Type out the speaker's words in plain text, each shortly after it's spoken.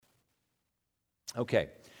Okay,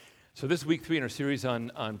 so this is week 3 in our series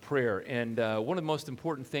on prayer, and one of the most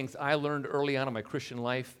important things I learned early on in my Christian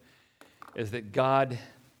life is that God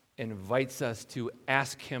invites us to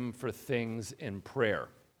ask Him for things in prayer.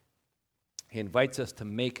 He invites us to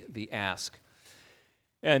make the ask.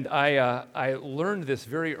 And I learned this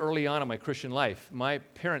very early on in my Christian life. My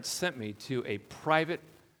parents sent me to a private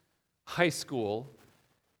high school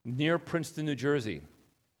near Princeton, New Jersey,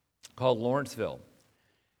 called Lawrenceville.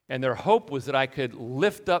 And their hope was that I could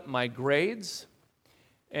lift up my grades.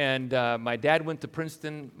 And my dad went to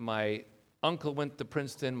Princeton, my uncle went to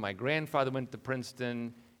Princeton, my grandfather went to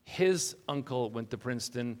Princeton, his uncle went to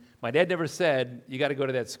Princeton. My dad never said, you got to go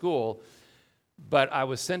to that school, but I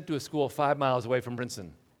was sent to a school 5 miles away from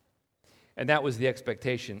Princeton. And that was the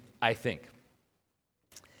expectation, I think.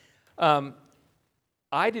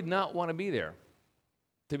 I did not want to be there,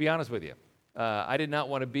 to be honest with you. I did not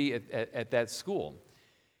want to be at that school.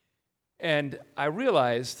 And I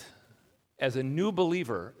realized as a new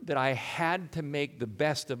believer that I had to make the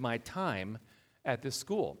best of my time at this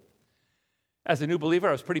school. As a new believer,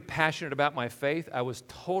 I was pretty passionate about my faith. I was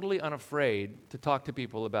totally unafraid to talk to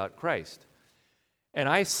people about Christ. And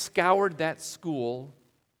I scoured that school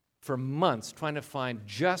for months trying to find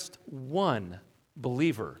just one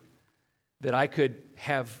believer that I could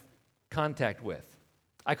have contact with.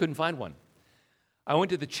 I couldn't find one. I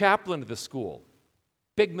went to the chaplain of the school.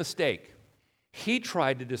 Big mistake. He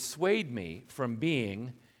tried to dissuade me from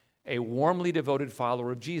being a warmly devoted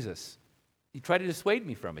follower of Jesus. He tried to dissuade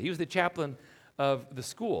me from it. He was the chaplain of the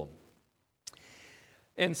school.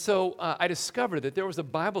 And so I discovered that there was a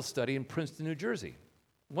Bible study in Princeton, New Jersey.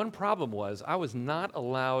 One problem was I was not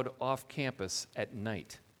allowed off campus at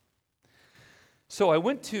night. So I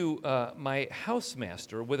went to my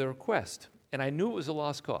housemaster with a request, and I knew it was a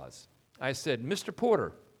lost cause. I said, Mr.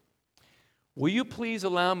 Porter, will you please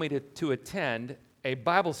allow me to attend a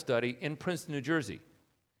Bible study in Princeton, New Jersey?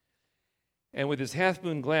 And with his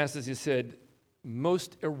half-moon glasses, he said,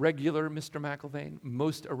 most irregular, Mr. McIlvaine,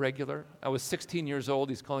 most irregular. I was 16 years old.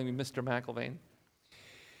 He's calling me Mr. McIlvaine.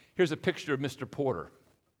 Here's a picture of Mr. Porter.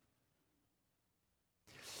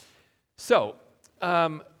 So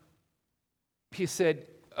he said,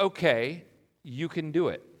 okay, you can do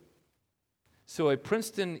it. So a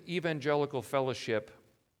Princeton Evangelical Fellowship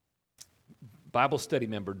Bible study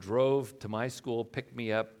member drove to my school, picked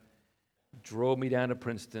me up, drove me down to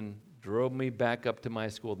Princeton, drove me back up to my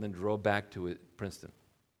school, and then drove back to Princeton.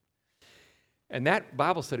 And that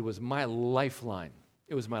Bible study was my lifeline.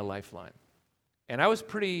 It was my lifeline. And I was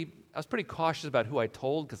pretty cautious about who I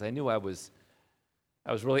told because I knew I was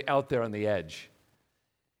really out there on the edge.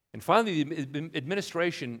 And finally, the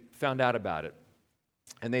administration found out about it.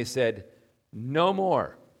 And they said, no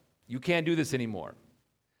more. You can't do this anymore.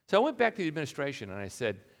 So I went back to the administration and I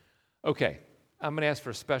said, okay, I'm going to ask for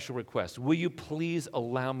a special request. Will you please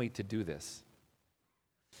allow me to do this?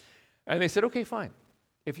 And they said, okay, fine.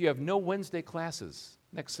 If you have no Wednesday classes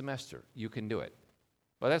next semester, you can do it.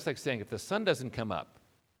 Well, that's like saying if the sun doesn't come up,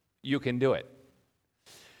 you can do it.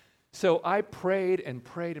 So I prayed and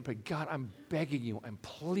prayed and prayed. God, I'm begging you, I'm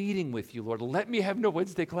pleading with you, Lord, let me have no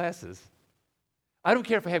Wednesday classes. I don't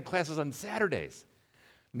care if I have classes on Saturdays.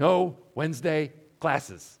 No Wednesday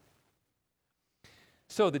classes.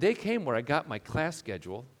 So the day came where I got my class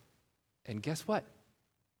schedule, and guess what?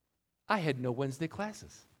 I had no Wednesday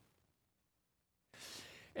classes.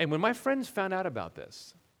 And when my friends found out about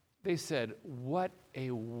this, they said, what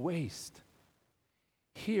a waste.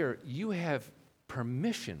 Here, you have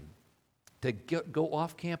permission to go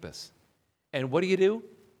off campus. And what do?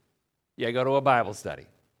 You go to a Bible study.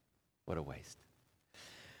 What a waste.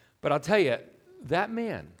 But I'll tell you, that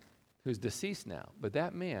man, who's deceased now, but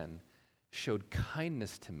that man showed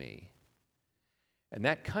kindness to me. And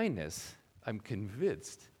that kindness, I'm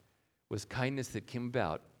convinced, was kindness that came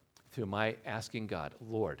about through my asking God,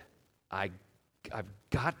 Lord, I've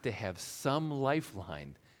got to have some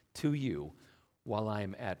lifeline to you while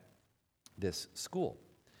I'm at this school.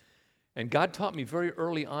 And God taught me very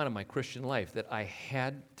early on in my Christian life that I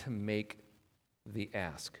had to make the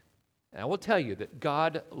ask. And I will tell you that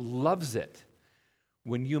God loves it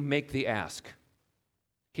when you make the ask.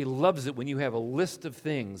 He loves it when you have a list of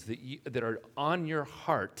things that are on your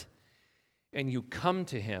heart and you come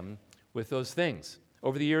to Him with those things.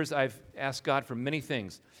 Over the years, I've asked God for many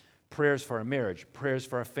things. Prayers for our marriage, prayers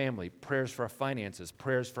for our family, prayers for our finances,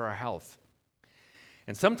 prayers for our health.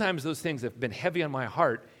 And sometimes those things have been heavy on my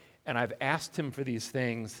heart, and I've asked Him for these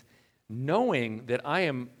things knowing that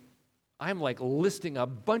I'm like listing a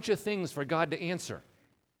bunch of things for God to answer.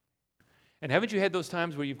 And haven't you had those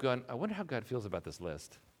times where you've gone, I wonder how God feels about this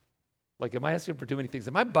list? Like, am I asking for too many things?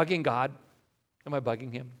 Am I bugging God? Am I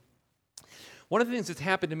bugging him? One of the things that's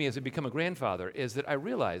happened to me as I become a grandfather is that I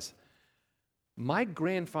realize my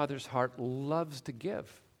grandfather's heart loves to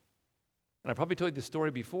give. And I probably told you this story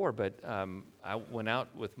before, but I went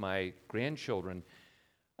out with my grandchildren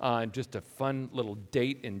on just a fun little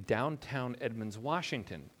date in downtown Edmonds,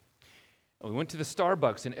 Washington. And we went to the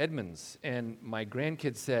Starbucks in Edmonds, and my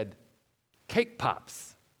grandkids said, "Cake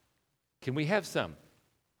Pops, can we have some?"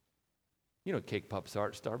 You know what Cake Pops are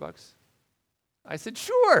at Starbucks? I said,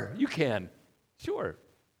 "Sure, you can. Sure."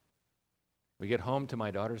 We get home to my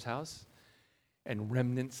daughter's house, and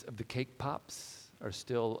remnants of the Cake Pops are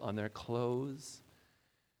still on their clothes.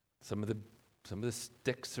 Some of the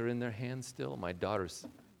sticks are in their hands still. My daughter's,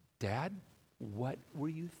 "Dad, what were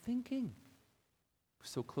you thinking?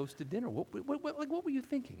 So close to dinner. What were you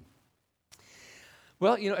thinking?"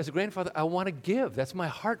 Well, as a grandfather, I want to give. That's my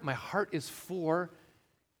heart. My heart is for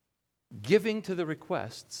giving to the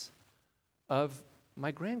requests of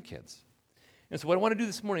my grandkids. And so what I want to do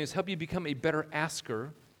this morning is help you become a better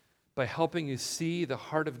asker by helping you see the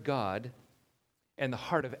heart of God and the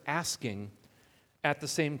heart of asking at the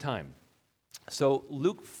same time. So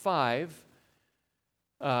Luke 5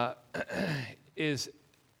 is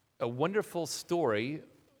a wonderful story,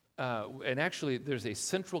 and actually there's a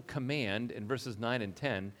central command in verses 9 and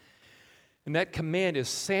 10, and that command is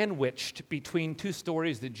sandwiched between two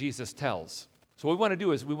stories that Jesus tells. So what we want to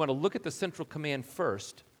do is we want to look at the central command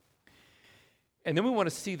first, and then we want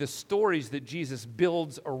to see the stories that Jesus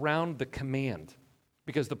builds around the command.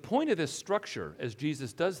 Because the point of this structure, as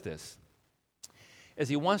Jesus does this, is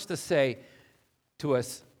he wants to say to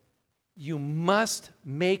us, you must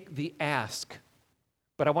make the ask,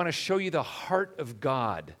 but I want to show you the heart of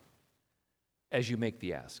God as you make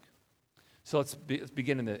the ask. So let's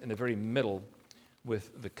begin in the very middle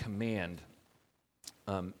with the command.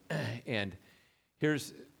 And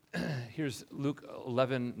here's Luke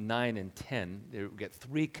 11, 9, and 10. We get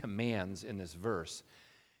three commands in this verse,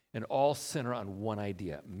 and all center on one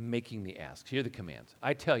idea, making the ask. Here are the commands.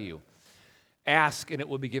 I tell you, ask and it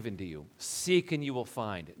will be given to you. Seek and you will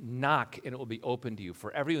find. Knock and it will be opened to you.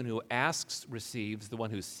 For everyone who asks receives, the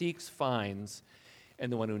one who seeks finds,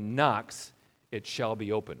 and the one who knocks it shall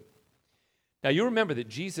be opened. Now you remember that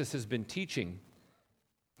Jesus has been teaching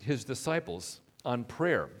his disciples on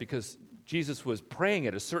prayer because Jesus was praying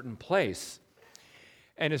at a certain place,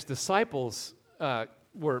 and his disciples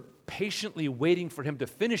were patiently waiting for him to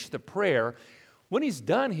finish the prayer. When he's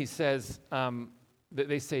done, he says,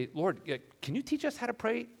 they say, "Lord, can you teach us how to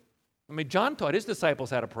pray?" I mean, John taught his disciples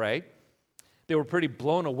how to pray. They were pretty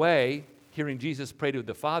blown away hearing Jesus pray to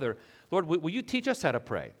the Father. "Lord, will you teach us how to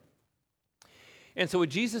pray?" And so what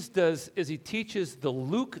Jesus does is he teaches the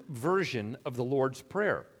Luke version of the Lord's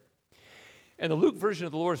Prayer. And the Luke version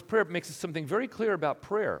of the Lord's Prayer makes us something very clear about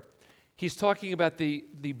prayer. He's talking about the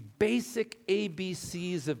basic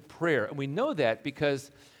ABCs of prayer. And we know that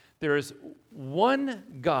because there is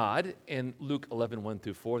one God in Luke 11, 1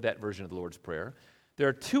 through 4, that version of the Lord's Prayer. There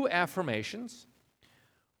are two affirmations,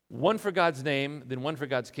 one for God's name, then one for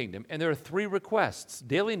God's kingdom. And there are three requests: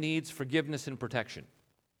 daily needs, forgiveness, and protection.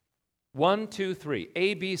 1, 2, 3,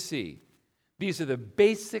 ABC. These are the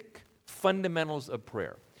basic fundamentals of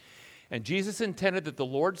prayer. And Jesus intended that the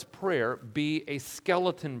Lord's Prayer be a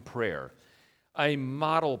skeleton prayer, a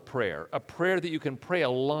model prayer, a prayer that you can pray a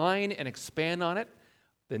line and expand on it,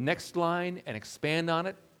 the next line and expand on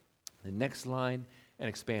it, the next line and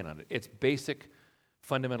expand on it. It's basic,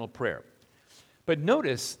 fundamental prayer. But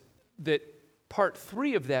notice that part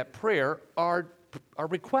 3 of that prayer are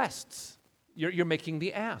requests. You're making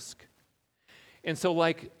the ask. And so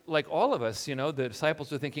like all of us, the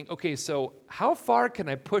disciples are thinking, okay, so how far can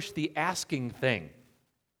I push the asking thing?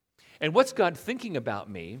 And what's God thinking about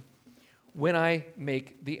me when I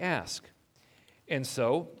make the ask? And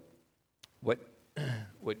so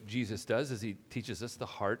what Jesus does is he teaches us the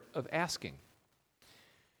heart of asking.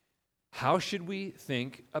 How should we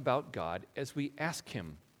think about God as we ask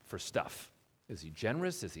him for stuff? Is he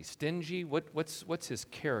generous? Is he stingy? What's his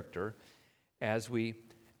character as we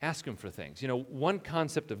ask him for things? One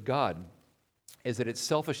concept of God is that it's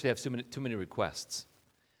selfish to have too many requests.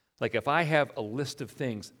 Like if I have a list of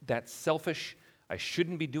things, that's selfish. I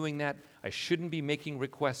shouldn't be doing that. I shouldn't be making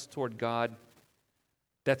requests toward God.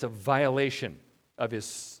 That's a violation of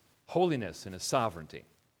his holiness and his sovereignty.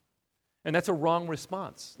 And that's a wrong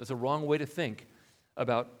response. That's a wrong way to think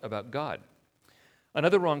about God.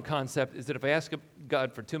 Another wrong concept is that if I ask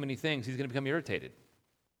God for too many things, he's going to become irritated.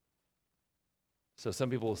 So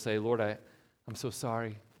some people will say, "Lord, I'm so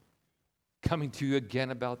sorry. Coming to you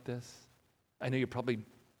again about this. I know you're probably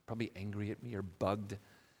angry at me or bugged.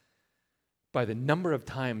 by the number of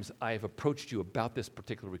times I have approached you about this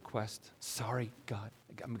particular request. Sorry, God.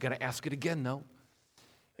 I'm going to ask it again, though.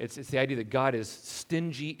 It's the idea that God is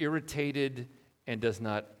stingy, irritated, and does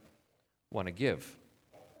not want to give.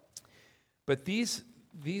 But these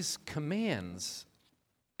commands,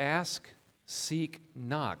 ask, seek,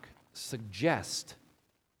 knock, suggest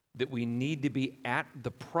that we need to be at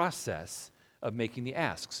the process of making the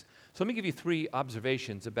asks. So let me give you 3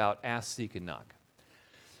 observations about ask, seek, and knock.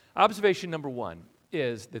 Observation number 1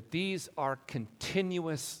 is that these are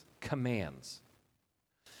continuous commands.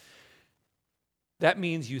 That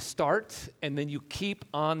means you start and then you keep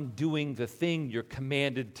on doing the thing you're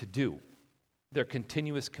commanded to do. They're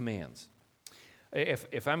continuous commands.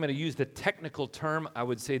 If I'm going to use the technical term, I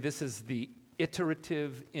would say this is the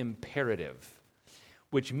iterative imperative,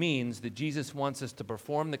 which means that Jesus wants us to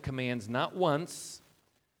perform the commands not once,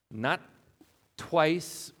 not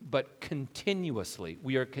twice, but continuously.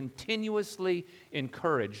 We are continuously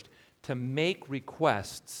encouraged to make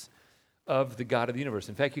requests of the God of the universe.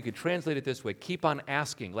 In fact, you could translate it this way: keep on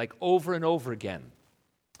asking, like over and over again,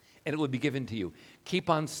 and it will be given to you. Keep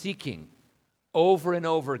on seeking over and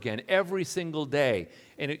over again, every single day,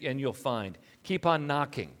 and you'll find. Keep on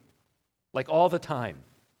knocking, like all the time,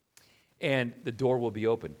 and the door will be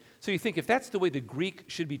open. So you think, if that's the way the Greek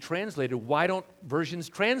should be translated, why don't versions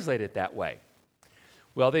translate it that way?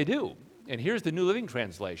 Well, they do. And here's the New Living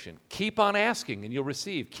Translation. Keep on asking and you'll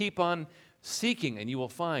receive. Keep on seeking and you will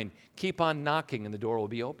find. Keep on knocking and the door will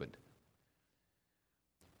be opened.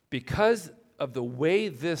 Because of the way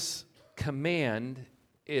this command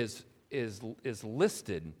is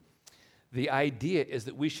listed, the idea is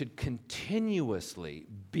that we should continuously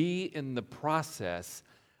be in the process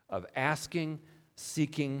of asking,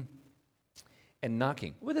 seeking, and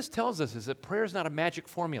knocking. What this tells us is that prayer is not a magic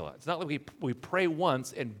formula. It's not like we pray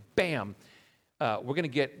once and bam, we're going to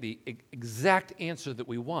get the exact answer that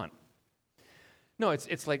we want. No,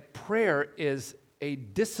 it's like prayer is a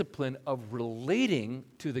discipline of relating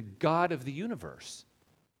to the God of the universe.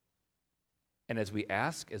 And as we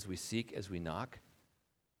ask, as we seek, as we knock,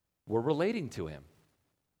 we're relating to Him.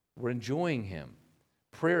 We're enjoying Him.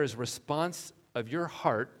 Prayer is a response of your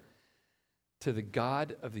heart to the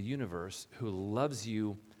God of the universe who loves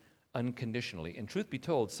you unconditionally. And truth be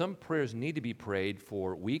told, some prayers need to be prayed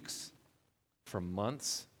for weeks, for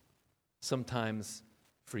months, sometimes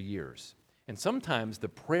for years. And sometimes the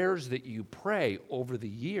prayers that you pray over the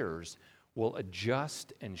years will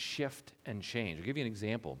adjust and shift and change. I'll give you an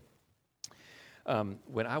example.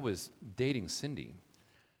 When I was dating Cindy,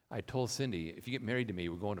 I told Cindy, if you get married to me,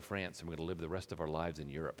 we're going to France and we're going to live the rest of our lives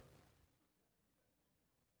in Europe.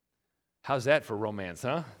 How's that for romance,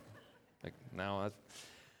 huh? Like, no,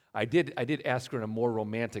 I did ask her in a more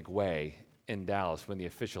romantic way in Dallas when the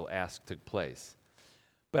official ask took place.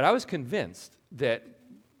 But I was convinced that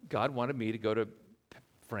God wanted me to go to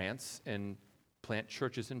France and plant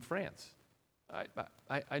churches in France.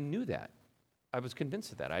 I knew that. I was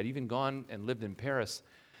convinced of that. I'd even gone and lived in Paris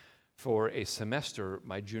for a semester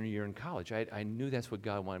my junior year in college. I knew that's what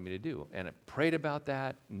God wanted me to do. And I prayed about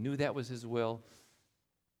that, knew that was His will.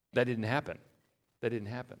 That didn't happen.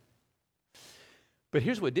 But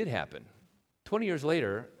here's what did happen. 20 years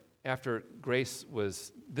later, after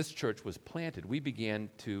this church was planted, we began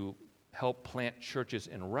to help plant churches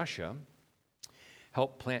in Russia,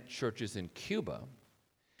 help plant churches in Cuba.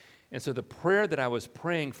 And so the prayer that I was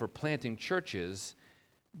praying for planting churches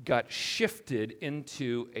got shifted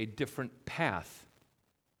into a different path.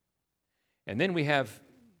 And then we have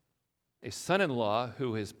a son-in-law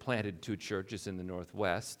who has planted 2 churches in the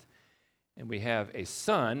Northwest, and we have a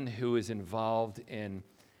son who is involved in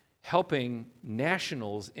helping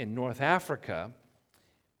nationals in North Africa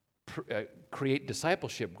create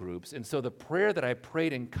discipleship groups. And so the prayer that I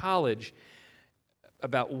prayed in college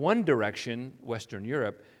about one direction, Western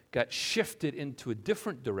Europe, got shifted into a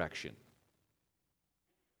different direction.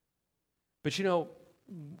 But you know,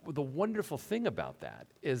 the wonderful thing about that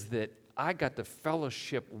is that I got to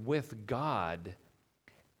fellowship with God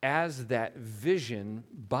as that vision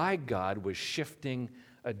by God was shifting,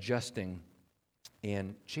 adjusting,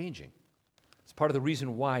 and changing. It's part of the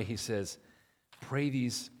reason why He says, pray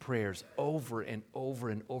these prayers over and over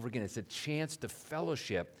and over again. It's a chance to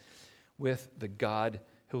fellowship with the God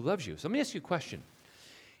who loves you. So let me ask you a question.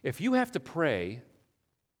 If you have to pray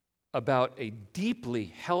about a deeply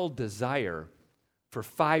held desire for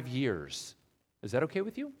 5 years, is that okay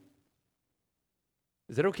with you?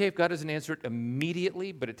 Is it okay if God doesn't answer it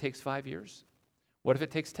immediately, but it takes 5 years? What if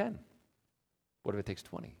it takes 10? What if it takes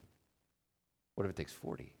 20? What if it takes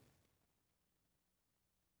 40?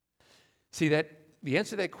 See, that the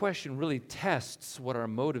answer to that question really tests what our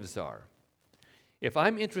motives are. If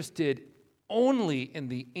I'm interested only in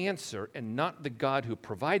the answer and not the God who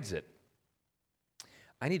provides it,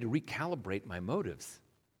 I need to recalibrate my motives.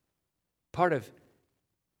 Part of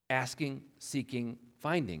asking, seeking,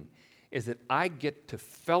 finding is that I get to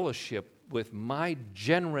fellowship with my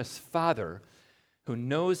generous Father who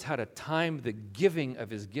knows how to time the giving of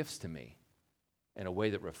his gifts to me in a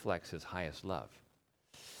way that reflects his highest love.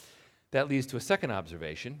 That leads to a second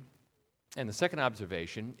observation, and the second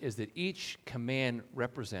observation is that each command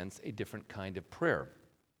represents a different kind of prayer.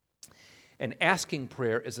 An asking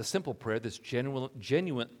prayer is a simple prayer that's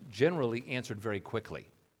generally answered very quickly.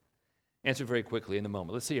 Answered very quickly in the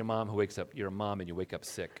moment. Let's say you're a mom and you wake up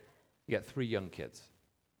sick. You got 3 young kids.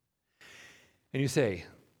 And you say,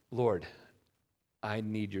 Lord, I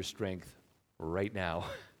need your strength right now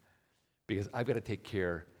because I've got to take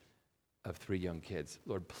care of 3 young kids.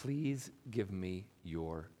 Lord, please give me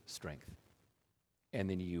your strength. And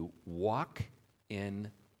then you walk in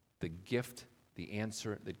the gift, the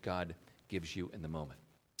answer that God gives you in the moment.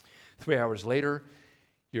 3 hours later,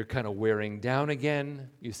 you're kind of wearing down again.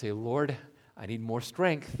 You say, Lord, I need more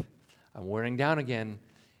strength. I'm wearing down again.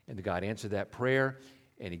 And God answered that prayer,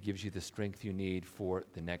 and he gives you the strength you need for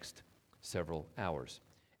the next several hours.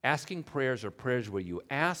 Asking prayers are prayers where you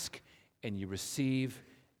ask and you receive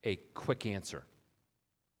a quick answer.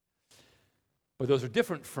 But those are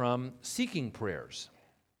different from seeking prayers.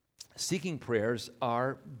 Seeking prayers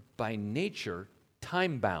are by nature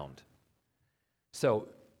time-bound. So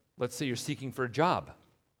let's say you're seeking for a job.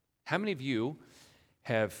 How many of you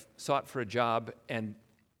have sought for a job and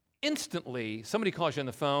instantly somebody calls you on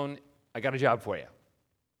the phone, I got a job for you?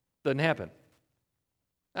 Doesn't happen.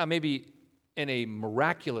 Now, maybe in a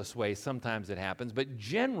miraculous way, sometimes it happens, but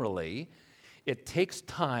generally, it takes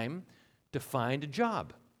time to find a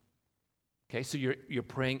job. Okay, so you're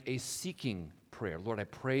praying a seeking prayer. Lord, I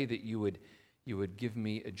pray that you would give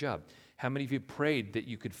me a job. How many of you prayed that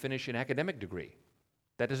you could finish an academic degree?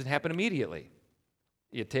 That doesn't happen immediately.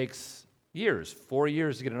 It takes years, 4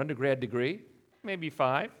 years to get an undergrad degree, maybe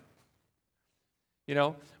 5.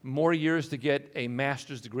 More years to get a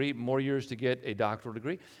master's degree, more years to get a doctoral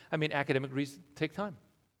degree. I mean, academic degrees take time.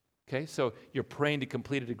 Okay, so you're praying to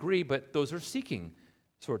complete a degree, but those are seeking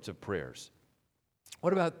sorts of prayers.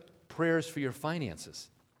 What about prayers for your finances?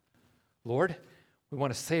 Lord, we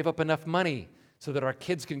want to save up enough money so that our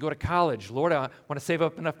kids can go to college. Lord, I want to save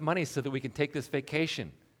up enough money so that we can take this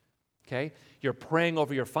vacation. Okay, you're praying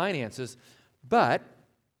over your finances, but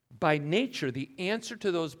by nature, the answer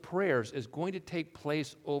to those prayers is going to take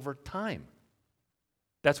place over time.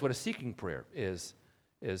 That's what a seeking prayer is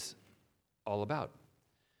all about.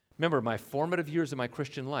 Remember, my formative years of my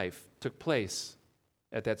Christian life took place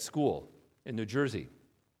at that school in New Jersey.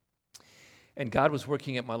 And God was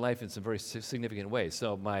working at my life in some very significant ways.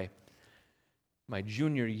 So my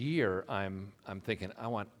junior year, I'm thinking, I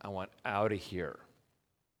want out of here.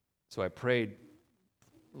 So I prayed,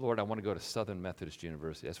 Lord, I want to go to Southern Methodist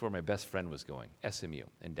University. That's where my best friend was going, SMU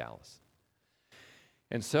in Dallas.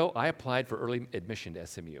 And so I applied for early admission to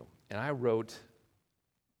SMU, and I wrote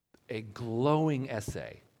a glowing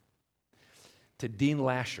essay to Dean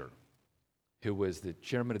Lasher, who was the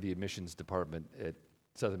chairman of the admissions department at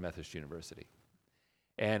Southern Methodist University.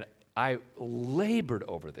 And I labored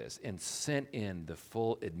over this and sent in the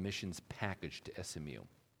full admissions package to SMU.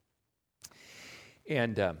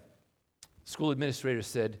 And school administrator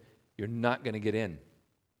said, you're not going to get in.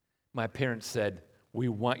 My parents said, we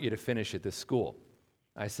want you to finish at this school.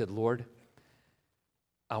 I said, Lord,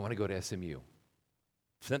 I want to go to SMU.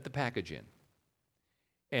 Sent the package in.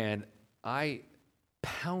 And I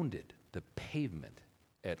pounded the pavement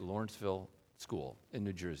at Lawrenceville School in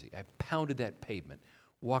New Jersey. I pounded that pavement,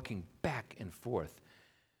 walking back and forth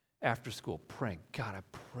after school, praying, God, I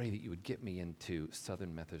pray that you would get me into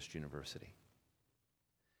Southern Methodist University.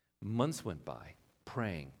 Months went by,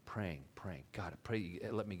 praying. God, I pray you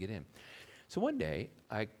let me get in. So one day,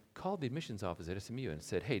 I called the admissions office at SMU and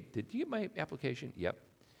said, hey, did you get my application? Yep.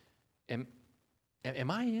 Am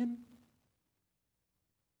I in?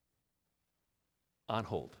 On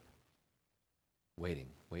hold. Waiting.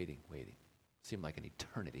 Seemed like an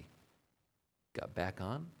eternity. Got back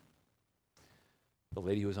on. The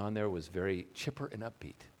lady who was on there was very chipper and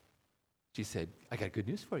upbeat. She said, I got good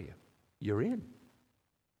news for you. You're in.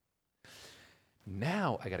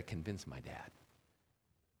 Now I got to convince my dad.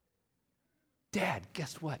 Dad,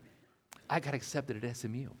 guess what? I got accepted at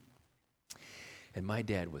SMU. And my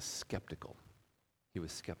dad was skeptical. He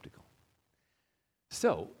was skeptical.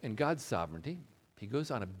 So, in God's sovereignty, he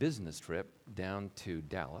goes on a business trip down to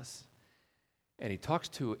Dallas, and he talks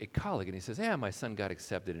to a colleague, and he says, my son got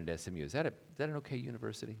accepted into SMU. Is that an okay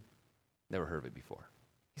university? Never heard of it before.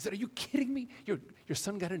 He said, are you kidding me? Your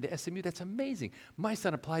son got into SMU? That's amazing. My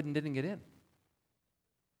son applied and didn't get in.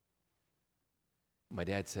 My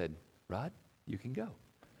dad said, Rod, you can go.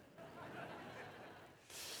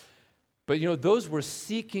 But those were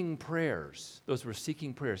seeking prayers. Those were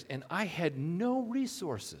seeking prayers. And I had no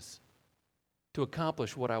resources to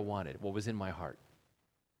accomplish what I wanted, what was in my heart.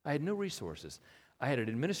 I had no resources. I had an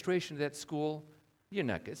administration of that school.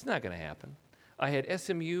 It's not going to happen. I had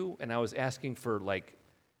SMU, and I was asking for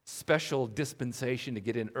special dispensation to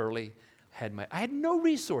get in early. I had no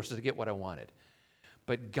resources to get what I wanted.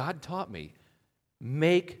 But God taught me,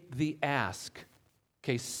 make the ask.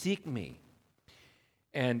 Okay, seek me.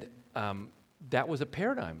 And that was a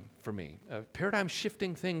paradigm for me, a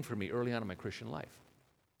paradigm-shifting thing for me early on in my Christian life.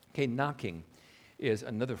 Okay, knocking is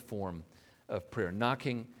another form of prayer.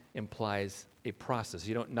 Knocking implies a process.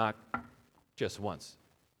 You don't knock just once.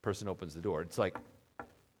 Person opens the door. It's like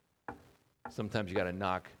sometimes you got to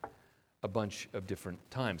knock a bunch of different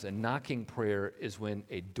times. A knocking prayer is when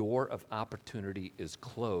a door of opportunity is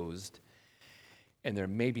closed and there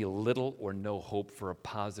may be little or no hope for a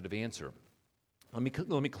positive answer. Let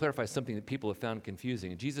me clarify something that people have found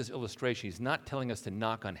confusing. In Jesus' illustration, he's not telling us to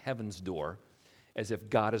knock on heaven's door as if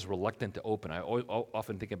God is reluctant to open. I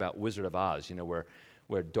often think about Wizard of Oz,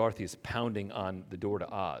 where Dorothy's pounding on the door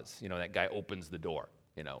to Oz. That guy opens the door,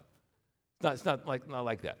 It's not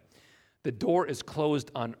like that. The door is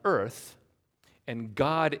closed on earth, and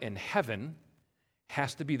God in heaven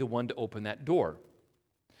has to be the one to open that door.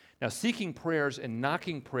 Now, seeking prayers and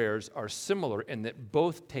knocking prayers are similar in that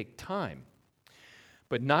both take time.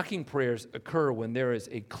 But knocking prayers occur when there is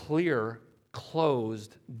a clear,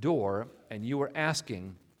 closed door, and you are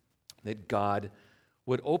asking that God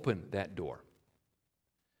would open that door.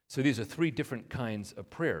 So these are three different kinds of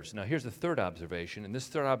prayers. Now, here's the third observation, and this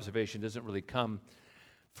third observation doesn't really come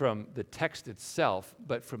from the text itself,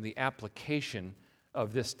 but from the application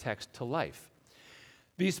of this text to life.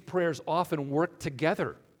 These prayers often work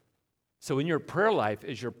together. So in your prayer life,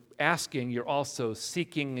 as you're asking, you're also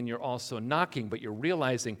seeking and you're also knocking, but you're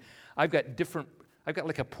realizing I've got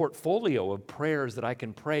like a portfolio of prayers that I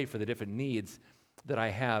can pray for the different needs that I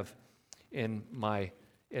have in my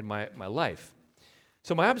life.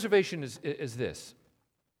 So my observation is this.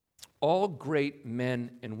 All great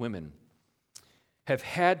men and women have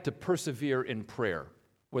had to persevere in prayer,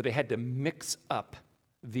 where they had to mix up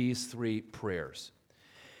these three prayers.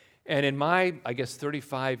 And in my,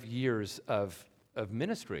 35 years of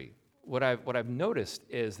ministry, what I've noticed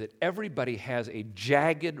is that everybody has a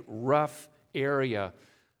jagged, rough area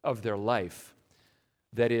of their life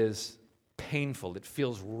that is painful. It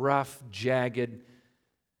feels rough, jagged,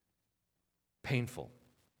 painful.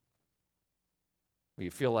 Where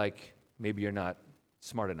you feel like maybe you're not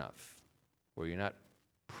smart enough, or you're not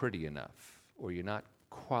pretty enough, or you're not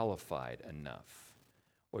qualified enough,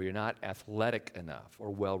 or you're not athletic enough, or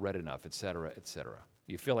well-read enough, et cetera, et cetera.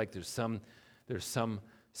 You feel like there's some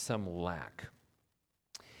lack.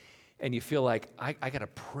 And you feel like, I got to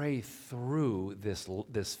pray through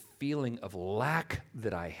this feeling of lack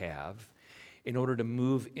that I have in order to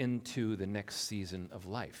move into the next season of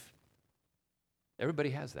life.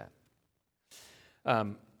 Everybody has that.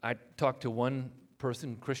 I talked to one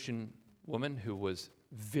person, Christian woman, who was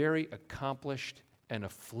very accomplished and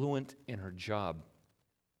affluent in her job,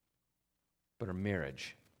 but her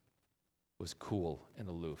marriage was cool and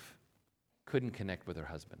aloof. Couldn't connect with her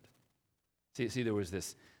husband. See, there was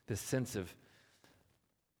this sense of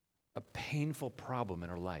a painful problem in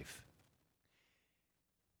her life.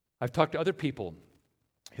 I've talked to other people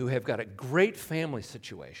who have got a great family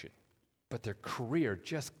situation, but their career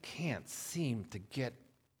just can't seem to get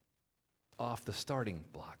off the starting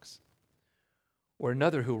blocks. Or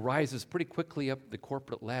another who rises pretty quickly up the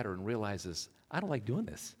corporate ladder and realizes, I don't like doing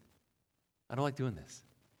this. I don't like doing this.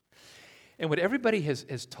 And what everybody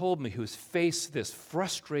has told me who's faced this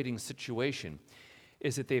frustrating situation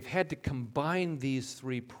is that they've had to combine these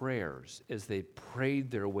three prayers as they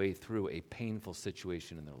prayed their way through a painful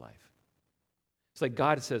situation in their life. It's like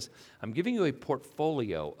God says, I'm giving you a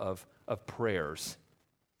portfolio of prayers.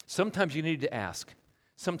 Sometimes you need to ask.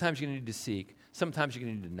 Sometimes you need to seek. Sometimes you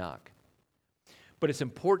need to knock. But it's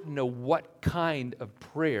important to know what kind of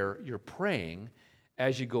prayer you're praying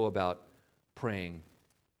as you go about praying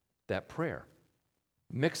that prayer.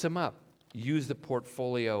 Mix them up. Use the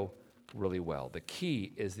portfolio really well. The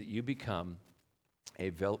key is that you become a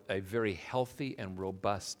very healthy and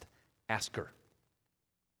robust asker,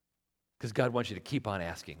 because God wants you to keep on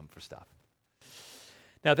asking Him for stuff.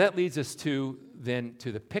 Now that leads us to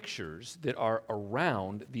the pictures that are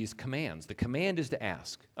around these commands. The command is to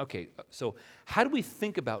ask. Okay, so how do we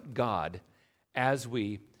think about God as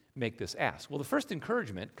we make this ask? Well, the first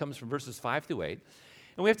encouragement comes from verses 5 through 8,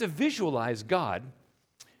 and we have to visualize God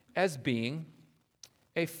as being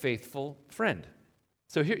a faithful friend.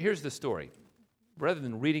 So here's the story. Rather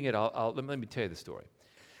than reading it, let me tell you the story.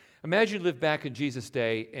 Imagine you live back in Jesus'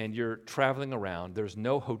 day and you're traveling around. There's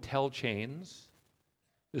no hotel chains.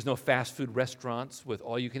 There's no fast food restaurants with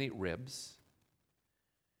all-you-can-eat ribs.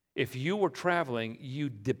 If you were traveling, you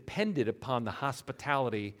depended upon the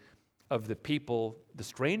hospitality of the people, the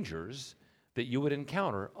strangers, that you would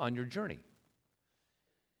encounter on your journey.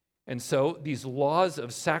 And so these laws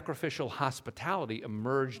of sacrificial hospitality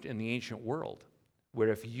emerged in the ancient world, where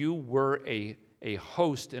if you were a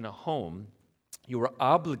host in a home, you were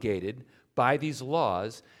obligated by these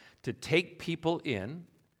laws to take people in,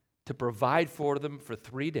 to provide for them for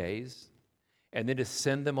 3 days, and then to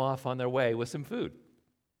send them off on their way with some food.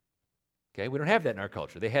 Okay, we don't have that in our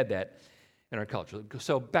culture. They had that in our culture.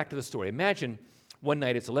 So back to the story. Imagine one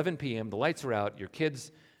night, it's 11 p.m., the lights are out, your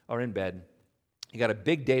kids are in bed, you got a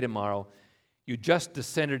big day tomorrow, you just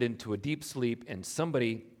descended into a deep sleep, and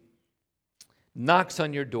somebody knocks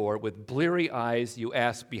on your door with bleary eyes. You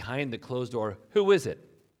ask behind the closed door, "Who is it?"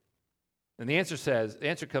 And the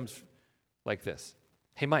answer comes like this: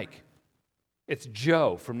 "Hey, Mike, it's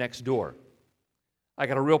Joe from next door. I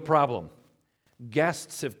got a real problem.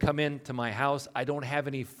 Guests have come into my house. I don't have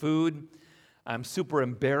any food. I'm super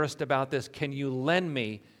embarrassed about this. Can you lend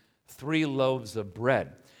me 3 loaves of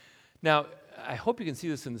bread?" Now, I hope you can see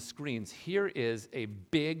this in the screens. Here is a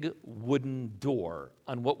big wooden door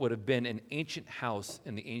on what would have been an ancient house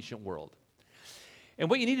in the ancient world. And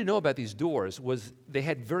what you need to know about these doors was they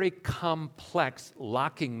had very complex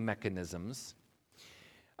locking mechanisms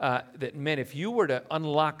that meant if you were to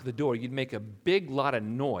unlock the door, you'd make a big lot of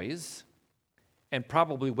noise and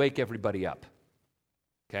probably wake everybody up.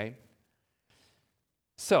 Okay?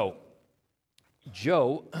 So,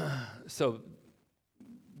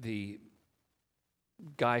 the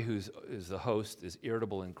guy who's the host is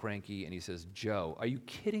irritable and cranky, and he says, "Joe, are you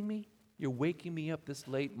kidding me? You're waking me up this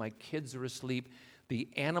late. My kids are asleep. The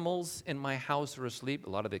animals in my house are asleep." A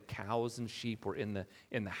lot of the cows and sheep were in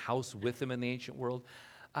the house with him in the ancient world.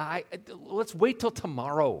 Let's wait till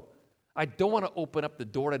tomorrow. I don't want to open up the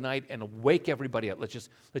door tonight and wake everybody up. Let's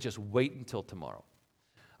just wait until tomorrow.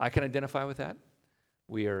 I can identify with that.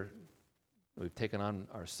 We've taken on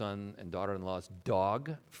our son and daughter-in-law's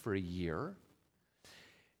dog for a year.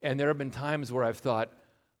 And there have been times where I've thought,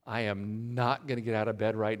 I am not going to get out of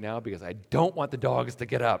bed right now because I don't want the dogs to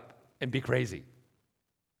get up and be crazy.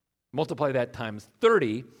 Multiply that times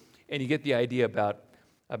 30, and you get the idea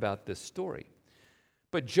about this story.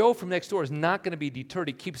 But Joe from next door is not going to be deterred.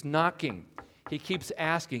 He keeps knocking. He keeps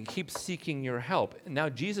asking, keeps seeking your help. And now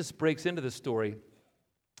Jesus breaks into the story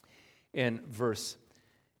in verse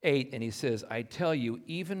 8, and he says, "I tell you,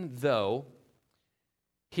 even though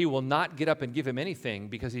he will not get up and give him anything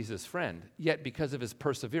because he's his friend, yet because of his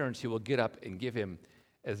perseverance, he will get up and give him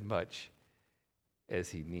as much as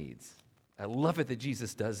he needs." I love it that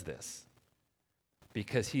Jesus does this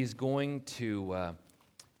because he's going to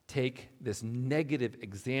take this negative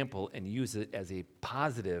example and use it as a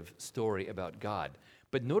positive story about God.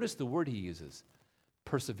 But notice the word he uses,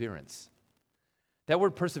 perseverance. That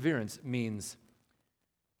word perseverance means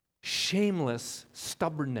shameless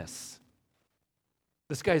stubbornness.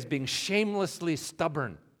 This guy's being shamelessly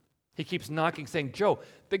stubborn. He keeps knocking, saying, "Joe,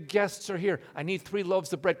 the guests are here. I need 3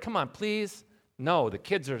 loaves of bread. Come on, please." "No, the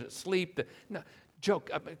kids are asleep." "No, Joe,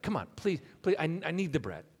 come on, please, I need the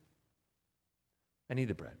bread. I need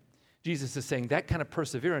the bread." Jesus is saying that kind of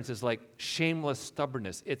perseverance is like shameless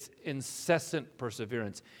stubbornness. It's incessant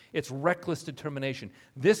perseverance. It's reckless determination.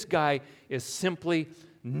 This guy is simply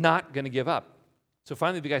not going to give up. So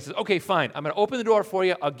finally the guy says, "Okay, fine. I'm going to open the door for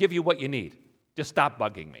you. I'll give you what you need. Just stop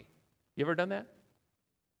bugging me." You ever done that?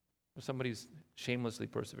 Where somebody's shamelessly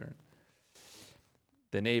persevering?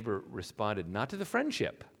 The neighbor responded not to the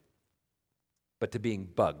friendship, but to being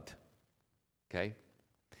bugged. Okay?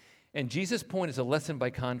 And Jesus' point is a lesson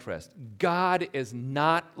by contrast. God is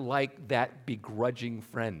not like that begrudging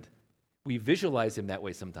friend. We visualize him that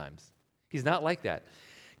way sometimes. He's not like that.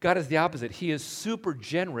 God is the opposite. He is super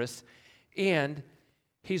generous and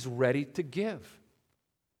he's ready to give.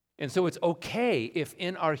 And so it's okay if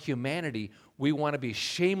in our humanity we want to be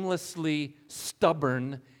shamelessly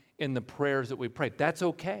stubborn in the prayers that we pray. That's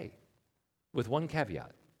okay, with one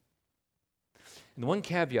caveat. And the one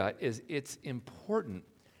caveat is it's important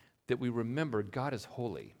that we remember God is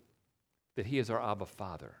holy, that he is our Abba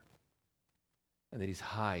Father. and that he's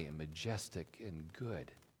high and majestic and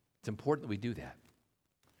good. It's important that we do that.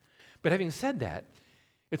 But having said that,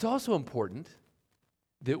 it's also important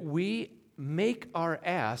that we make our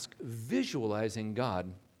ask visualizing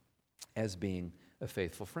God as being a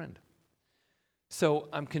faithful friend. So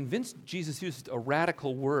I'm convinced Jesus used a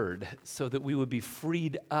radical word so that we would be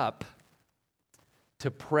freed up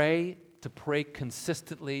to pray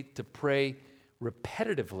consistently, to pray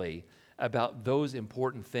repetitively about those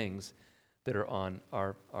important things that are on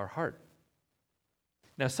our heart.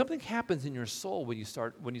 Now, something happens in your soul when you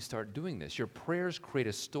start doing this. Your prayers create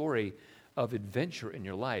a story of adventure in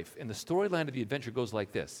your life, and the storyline of the adventure goes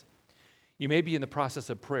like this. You may be in the process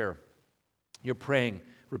of prayer. You're praying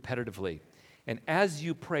repetitively, and as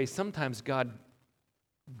you pray, sometimes God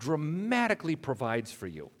dramatically provides for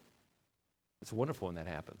you. It's wonderful when that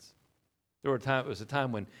happens. There was a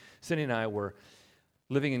time when Cindy and I were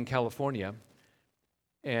living in California,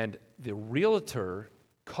 and the realtor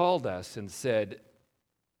called us and said,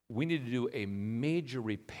 we need to do a major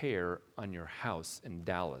repair on your house in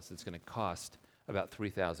Dallas. It's going to cost about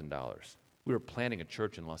 $3,000. We were planning a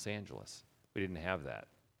church in Los Angeles. We didn't have that.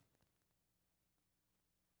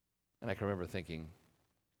 And I can remember thinking,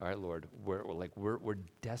 all right, Lord, we're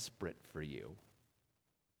desperate for you.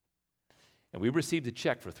 And we received a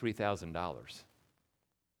check for $3,000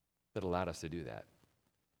 that allowed us to do that.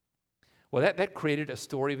 Well, that created a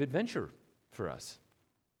story of adventure for us.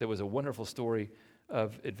 That was a wonderful story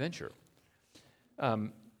of adventure.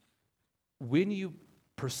 When you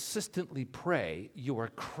persistently pray, you are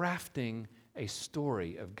crafting a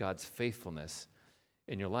story of God's faithfulness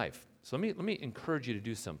in your life. So let me encourage you to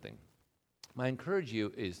do something. My encourage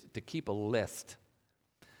you is to keep a list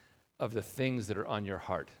of the things that are on your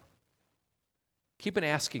heart. Keep an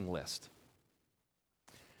asking list.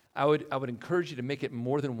 I would encourage you to make it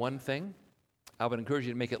more than one thing. I would encourage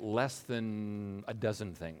you to make it less than a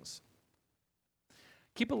dozen things.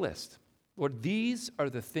 Keep a list. Lord, these are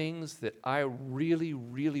the things that I really,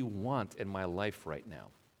 really want in my life right now.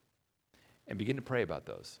 And begin to pray about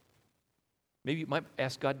those. Maybe you might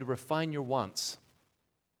ask God to refine your wants,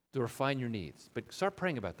 to refine your needs. But start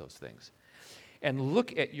praying about those things. And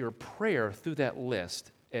look at your prayer through that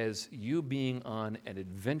list as you being on an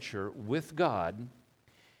adventure with God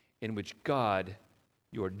in which God,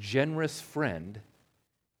 your generous friend,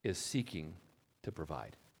 is seeking to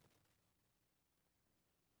provide.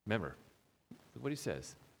 Remember, look what he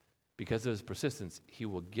says. Because of his persistence, he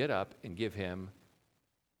will get up and give him,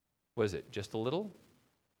 what is it, just a little?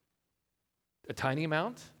 A tiny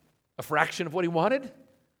amount? A fraction of what he wanted?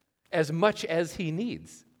 As much as he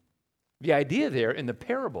needs. The idea there in the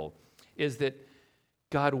parable is that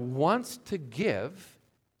God wants to give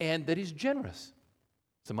and that he's generous.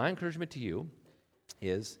 So my encouragement to you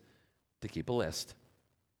is to keep a list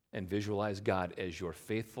and visualize God as your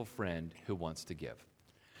faithful friend who wants to give.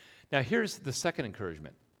 Now here's the second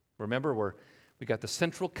encouragement. Remember, we got the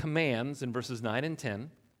central commands in verses 9 and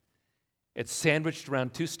 10. It's sandwiched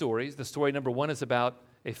around two stories. The story number one is about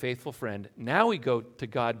a faithful friend. Now we go to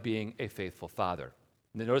God being a faithful father.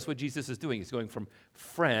 And notice what Jesus is doing. He's going from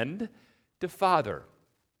friend to father,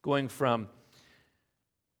 going from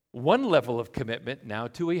one level of commitment now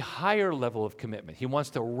to a higher level of commitment. He wants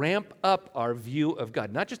to ramp up our view of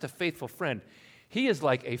God, not just a faithful friend. He is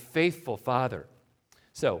like a faithful father.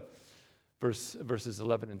 So, verses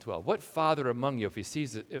 11 and 12. What father among you,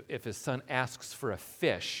 if his son asks for a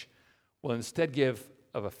fish, will instead give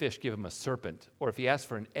him a serpent? Or if he asks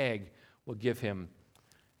for an egg, will give him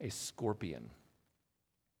a scorpion?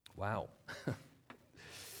 Wow.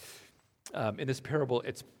 In this parable,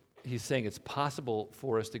 he's saying it's possible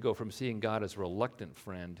for us to go from seeing God as a reluctant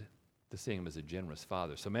friend to seeing him as a generous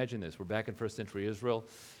father. So imagine this. We're back in first century Israel.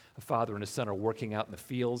 A father and his son are working out in the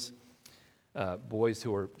fields. Boys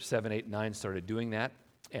who are 7, 8, 9 started doing that.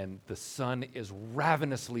 And the son is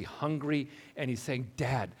ravenously hungry. And he's saying,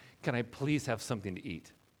 Dad, can I please have something to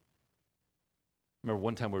eat? Remember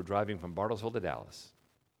one time we were driving from Bartlesville to Dallas.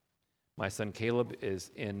 My son Caleb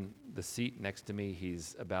is in the seat next to me.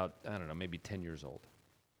 He's about, maybe 10 years old.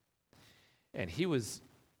 And he was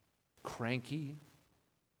cranky.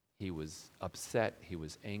 He was upset. He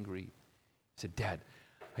was angry. He said, Dad,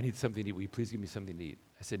 I need something to eat. Will you please give me something to eat?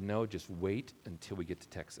 I said, no, just wait until we get to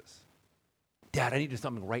Texas. Dad, I need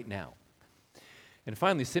something right now. And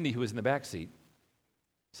finally, Cindy, who was in the back seat,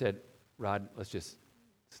 said, Rod, let's just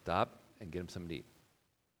stop and get him something to eat.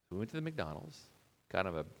 So we went to the McDonald's, got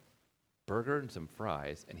him a burger and some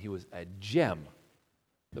fries, and he was a gem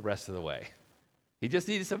the rest of the way. He just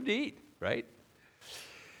needed something to eat, right?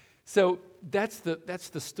 So that's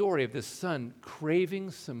the story of this son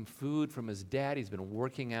craving some food from his dad. He's been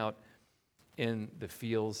working out in the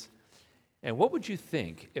fields. And what would you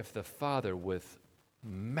think if the father, with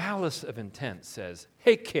malice of intent, says,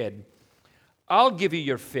 "Hey, kid, I'll give you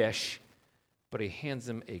your fish," but he hands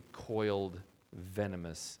him a coiled,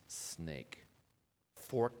 venomous snake,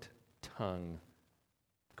 forked tongue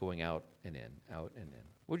going out and in, out and in.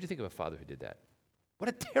 What would you think of a father who did that? What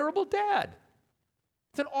a terrible dad.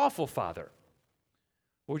 It's an awful father.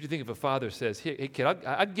 What would you think if a father says, "Hey kid,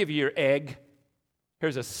 I'll give you your egg.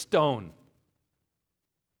 Here's a stone."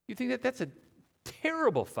 You think that that's a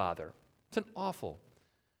terrible father. It's an awful,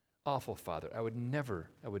 awful father. I would never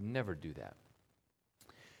do that.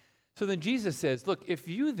 So then Jesus says, look, if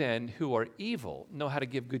you then who are evil know how to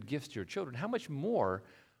give good gifts to your children, how much more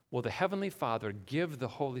will the Heavenly Father give the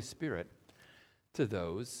Holy Spirit to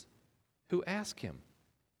those who ask Him?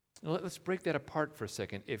 Now, let's break that apart for a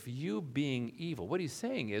second. If you being evil, what he's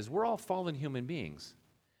saying is we're all fallen human beings.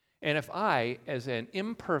 And if I, as an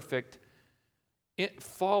imperfect,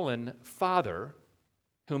 fallen father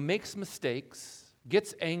who makes mistakes,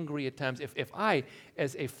 gets angry at times, if I,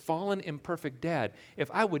 as a fallen, imperfect dad,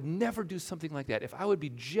 if I would never do something like that, if I would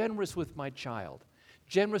be generous with my child,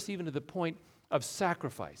 generous even to the point of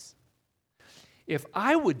sacrifice, if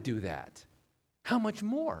I would do that, how much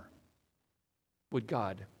more would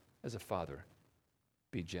God, as a father,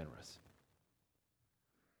 be generous?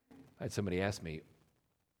 I had somebody ask me,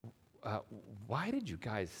 why did you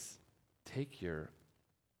guys take your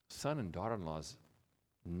son and daughter-in-law's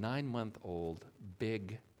 9-month-old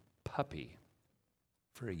big puppy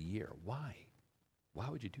for a year? Why? Why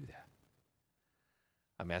would you do that?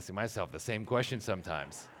 I'm asking myself the same question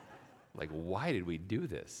sometimes. Like, why did we do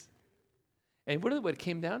this? And what it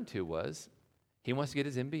came down to was he wants to get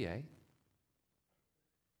his MBA.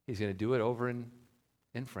 He's going to do it over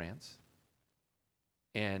in France.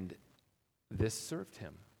 And this served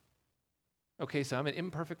him. Okay, so I'm an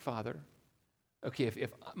imperfect father. Okay,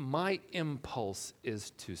 if my impulse is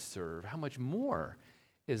to serve, how much more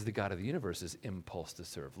is the God of the universe's impulse to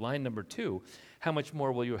serve? Line number 2, how much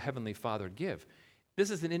more will your heavenly Father give? This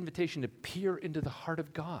is an invitation to peer into the heart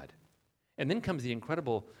of God. And then comes the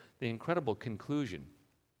incredible conclusion.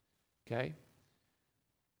 Okay?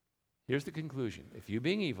 Here's the conclusion. If you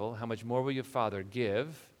being evil, how much more will your Father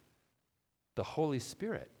give the Holy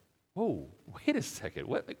Spirit? Whoa, wait a second.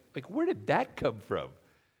 Where did that come from?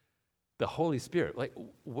 The Holy Spirit.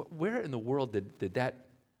 Where in the world did that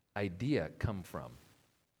idea come from?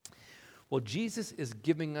 Well, Jesus is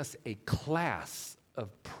giving us a class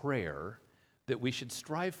of prayer that we should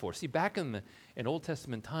strive for. See, back in Old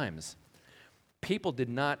Testament times, people did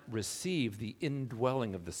not receive the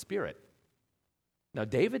indwelling of the Spirit. Now,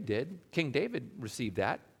 David did. King David received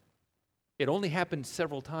that. It only happened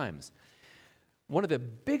several times. One of the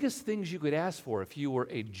biggest things you could ask for if you were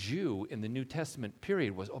a Jew in the New Testament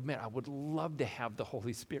period was, oh man, I would love to have the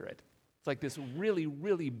Holy Spirit. It's like this really,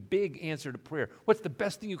 really big answer to prayer. What's the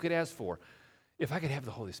best thing you could ask for? If I could have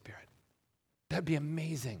the Holy Spirit. That'd be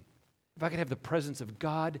amazing. If I could have the presence of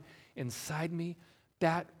God inside me,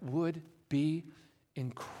 that would be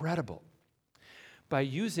incredible. By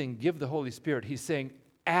using give the Holy Spirit, he's saying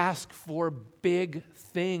ask for big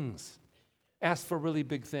things. Ask for really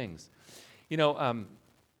big things. You know,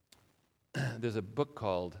 there's a book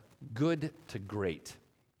called Good to Great,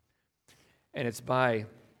 and it's by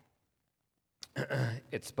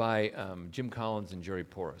Jim Collins and Jerry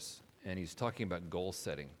Porras, and he's talking about goal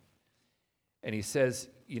setting. And he says,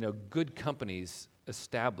 you know, good companies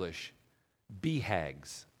establish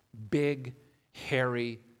BHAGs, big,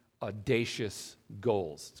 hairy, audacious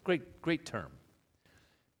goals. It's a great term.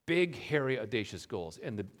 Big, hairy, audacious goals.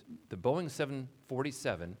 And the Boeing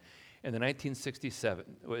 747 in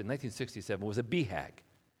 1967 was a BHAG.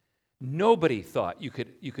 Nobody thought you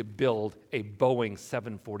could build a Boeing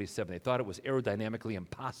 747. They thought it was aerodynamically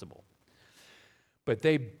impossible. But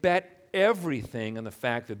they bet everything on the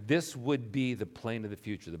fact that this would be the plane of the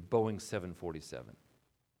future, the Boeing 747.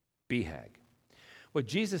 BHAG. What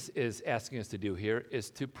Jesus is asking us to do here is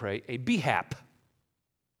to pray a BHAP,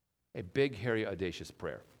 a big, hairy, audacious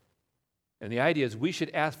prayer. And the idea is we should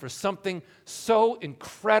ask for something so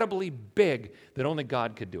incredibly big that only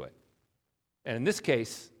God could do it. And in this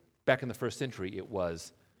case, back in the first century, it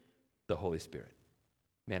was the Holy Spirit.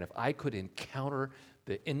 Man, if I could encounter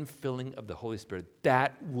the infilling of the Holy Spirit,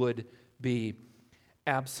 that would be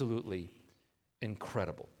absolutely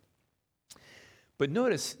incredible. But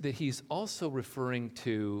notice that he's also referring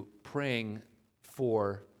to praying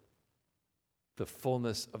for the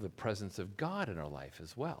fullness of the presence of God in our life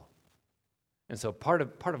as well. And so part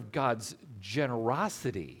of God's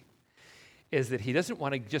generosity is that he doesn't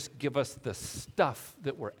want to just give us the stuff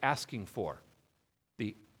that we're asking for,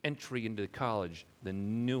 the entry into college, the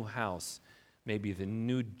new house, maybe the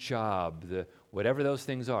new job, the whatever those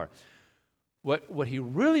things are. What he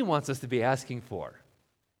really wants us to be asking for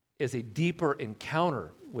is a deeper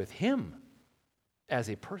encounter with him as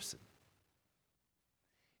a person.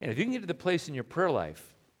 And if you can get to the place in your prayer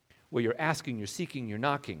life where you're asking, you're seeking, you're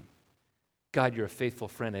knocking, God, you're a faithful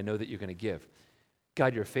friend, I know that you're going to give.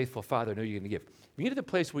 God, you're a faithful father, I know you're going to give. If you get to the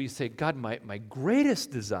place where you say, God, my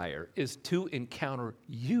greatest desire is to encounter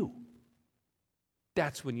you,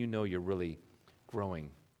 that's when you know you're really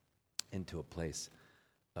growing into a place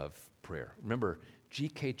of prayer. Remember,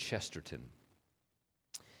 G.K. Chesterton,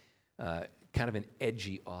 kind of an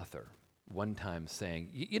edgy author, one time saying,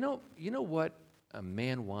 you know what a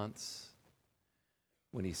man wants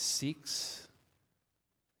when he seeks,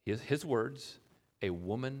 his words, a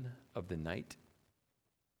woman of the night?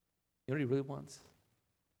 You know what he really wants?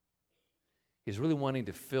 He's really wanting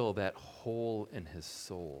to fill that hole in his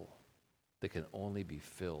soul that can only be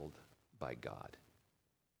filled by God.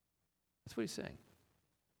 That's what he's saying.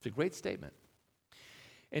 It's a great statement.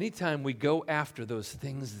 Anytime we go after those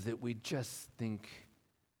things that we just think,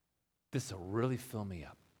 this will really fill me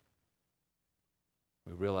up,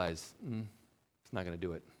 we realize, it's not going to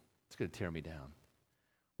do it. It's going to tear me down.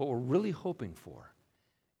 What we're really hoping for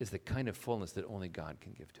is the kind of fullness that only God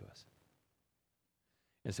can give to us.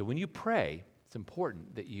 And so when you pray, it's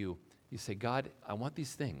important that you say, God, I want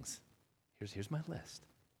these things. Here's my list.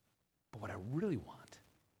 But what I really want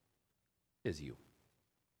is you.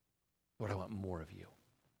 Lord, I want more of you.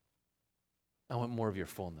 I want more of your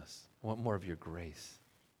fullness. I want more of your grace.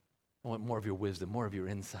 I want more of your wisdom, more of your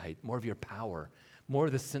insight, more of your power, more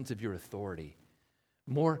of the sense of your authority,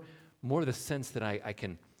 more of the sense that I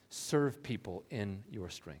can serve people in your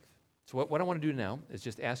strength. So what I want to do now is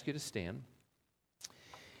just ask you to stand.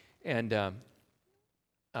 And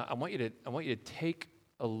I want you to take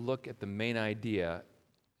a look at the main idea,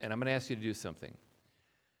 and I'm going to ask you to do something.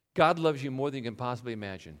 God loves you more than you can possibly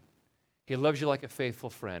imagine. He loves you like a faithful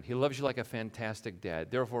friend. He loves you like a fantastic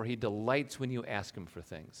dad. Therefore, he delights when you ask him for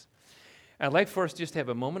things. And I'd like for us just to have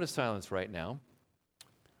a moment of silence right now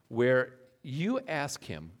where you ask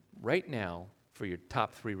him right now for your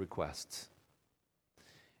top 3 requests.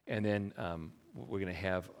 And then we're going to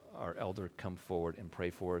have our elder come forward and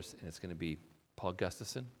pray for us, and it's going to be Paul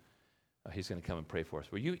Gustafson. He's going to come and pray for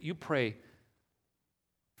us. Where you pray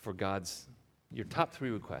for your top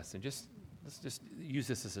 3 requests, and let's just use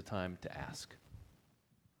this as a time to ask.